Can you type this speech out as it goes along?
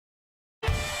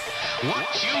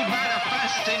What you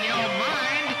manifest in your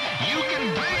mind, you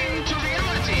can bring to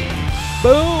reality.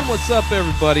 Boom! What's up,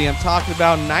 everybody? I'm talking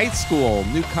about Night School.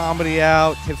 New comedy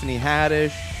out. Tiffany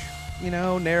Haddish,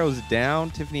 narrows it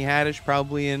down. Tiffany Haddish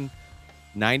probably in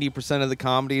 90% of the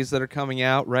comedies that are coming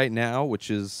out right now, which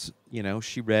is,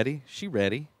 she ready. She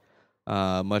ready.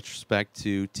 Much respect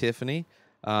to Tiffany.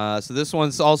 So this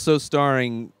one's also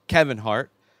starring Kevin Hart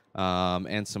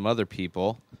and some other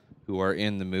people who are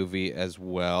in the movie as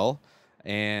well.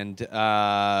 And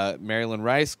Marilyn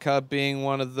Rice Cup being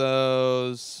one of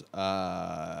those.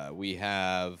 We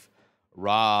have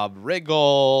Rob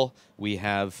Riggle. We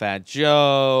have Fat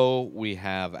Joe. We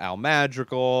have Al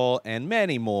Madrigal and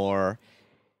many more.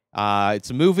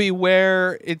 It's a movie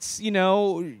where it's,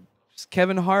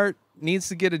 Kevin Hart needs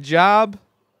to get a job.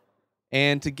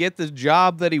 And to get the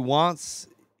job that he wants,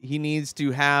 he needs to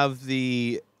have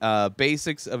the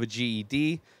basics of a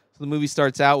GED. So the movie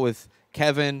starts out with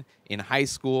Kevin in high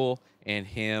school and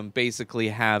him basically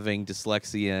having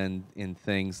dyslexia and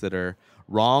things that are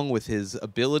wrong with his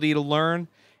ability to learn.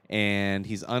 And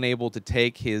he's unable to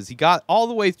take he got all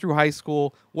the way through high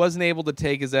school, wasn't able to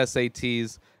take his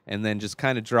SATs, and then just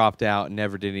kind of dropped out and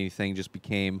never did anything, just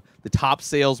became the top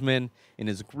salesman in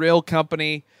his grill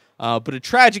company. But a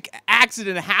tragic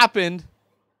accident happened.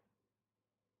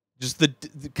 Just the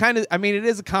kind of, it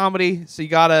is a comedy, so you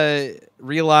got to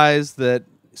realize that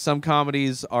some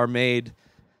comedies are made,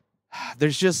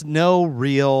 there's just no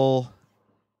real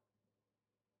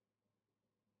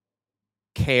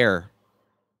care,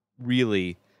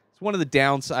 really. It's one of the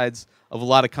downsides of a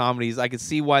lot of comedies. I can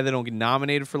see why they don't get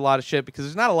nominated for a lot of shit, because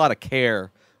there's not a lot of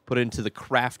care put into the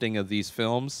crafting of these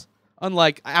films.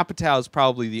 Unlike Apatow is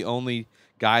probably the only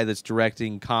guy that's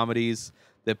directing comedies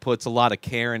that puts a lot of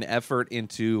care and effort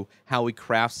into how he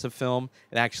crafts a film.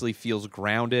 It actually feels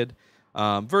grounded.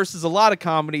 Versus a lot of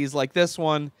comedies like this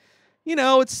one,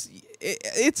 it's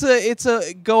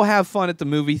a go have fun at the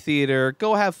movie theater,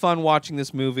 go have fun watching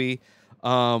this movie,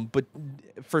 but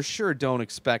for sure don't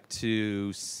expect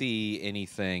to see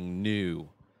anything new,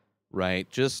 right?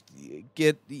 Just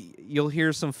you'll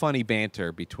hear some funny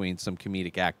banter between some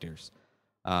comedic actors.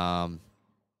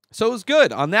 So it was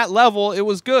good. On that level, it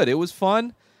was good. It was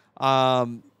fun.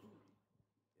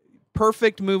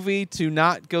 Perfect movie to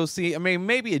not go see.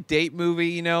 Maybe a date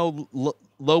movie,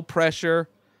 low pressure.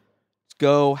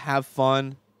 Go have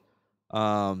fun.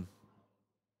 But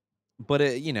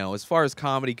as far as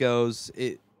comedy goes,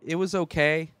 it was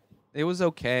okay. It was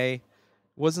okay. It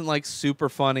wasn't like super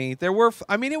funny. There were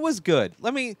it was good.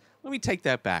 Let me take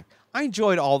that back. I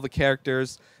enjoyed all the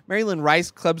characters. Marilyn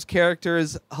Rice Club's character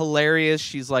is hilarious.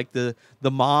 She's like the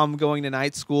mom going to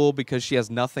night school because she has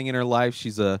nothing in her life.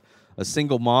 She's a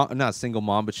single mom, not a single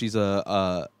mom, but she's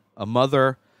a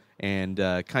mother, and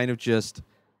kind of just,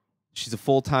 she's a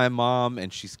full-time mom,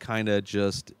 and she's kind of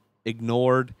just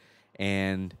ignored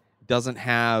and doesn't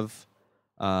have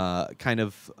kind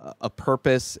of a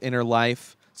purpose in her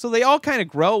life. So they all kind of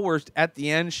grow, where at the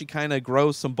end she kind of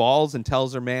grows some balls and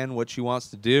tells her man what she wants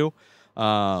to do.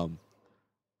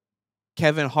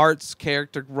 Kevin Hart's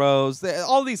character grows.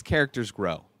 All these characters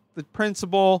grow. The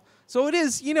principal. So it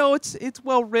is, it's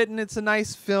well written. It's a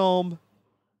nice film.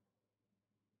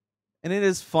 And it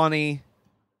is funny.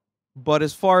 But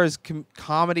as far as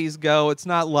comedies go, it's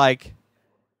not like,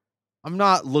 I'm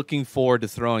not looking forward to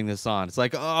throwing this on. It's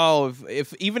like, oh,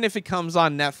 even if it comes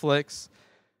on Netflix,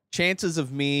 chances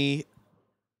of me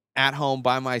at home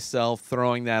by myself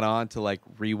throwing that on to like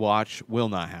rewatch will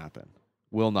not happen.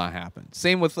 Will not happen.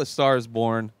 Same with A Star Is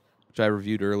Born, which I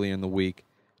reviewed earlier in the week.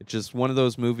 It's just one of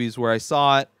those movies where I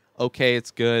saw it. Okay,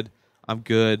 it's good. I'm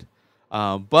good.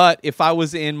 But if I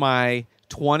was in my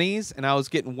 20s and I was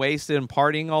getting wasted and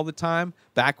partying all the time,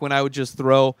 back when I would just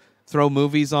throw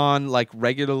movies on like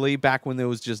regularly, back when there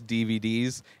was just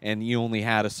DVDs and you only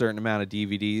had a certain amount of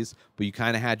DVDs, but you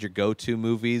kind of had your go-to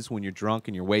movies when you're drunk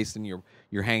and you're wasting,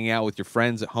 you're hanging out with your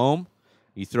friends at home.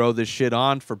 You throw this shit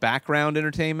on for background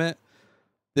entertainment.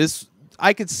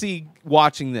 I could see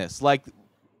watching this. Like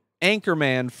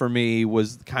Anchorman for me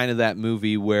was kind of that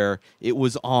movie where it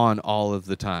was on all of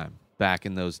the time back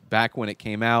when it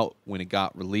came out, when it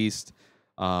got released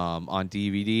on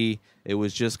DVD. It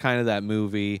was just kind of that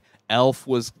movie. Elf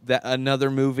was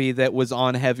another movie that was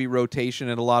on heavy rotation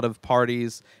at a lot of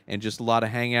parties and just a lot of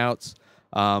hangouts.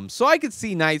 So I could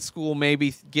see Night School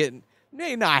maybe getting,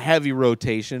 maybe not heavy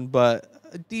rotation, but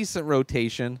a decent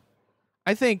rotation.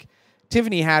 I think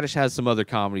Tiffany Haddish has some other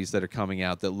comedies that are coming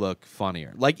out that look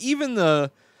funnier. Like even the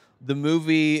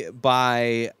movie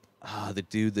by the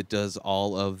dude that does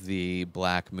all of the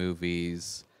black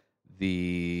movies,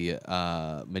 the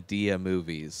Medea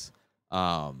movies.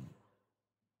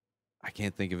 I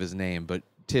can't think of his name, but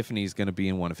Tiffany's going to be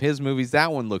in one of his movies.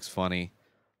 That one looks funny.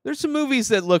 There's some movies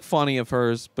that look funny of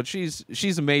hers, but she's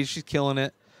amazing. She's killing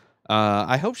it.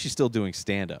 I hope she's still doing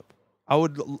stand up.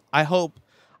 I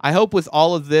hope with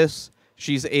all of this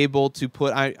she's able to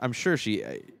put. I'm sure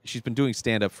she's been doing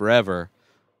stand up forever,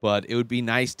 but it would be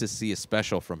nice to see a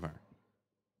special from her.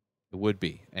 It would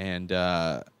be, and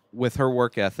with her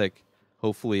work ethic,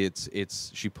 hopefully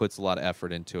she puts a lot of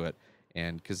effort into it.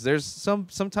 And because there's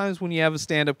sometimes when you have a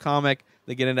stand-up comic,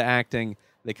 they get into acting,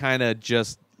 they kind of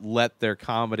just let their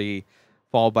comedy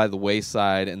fall by the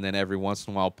wayside, and then every once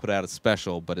in a while put out a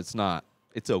special. But it's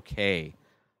okay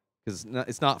because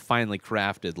it's not finely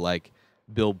crafted like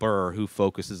Bill Burr, who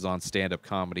focuses on stand-up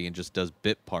comedy and just does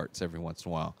bit parts every once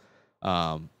in a while.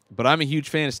 But I'm a huge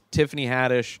fan of Tiffany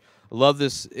Haddish. I love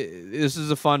this. This is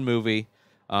a fun movie.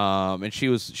 And she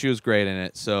was great in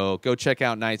it. So go check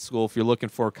out Night School if you're looking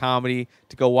for a comedy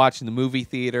to go watch in the movie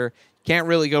theater. Can't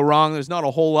really go wrong. There's not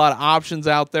a whole lot of options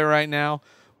out there right now.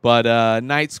 But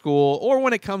Night School, or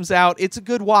when it comes out, it's a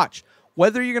good watch.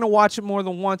 Whether you're going to watch it more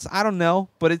than once, I don't know.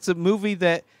 But it's a movie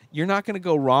that you're not going to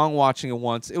go wrong watching it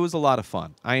once. It was a lot of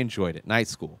fun. I enjoyed it. Night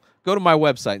School. Go to my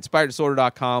website,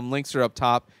 inspireddisorder.com. Links are up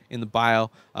top in the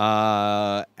bio.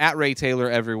 At Ray Taylor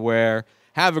everywhere.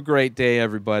 Have a great day,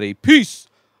 everybody. Peace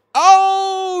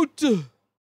out!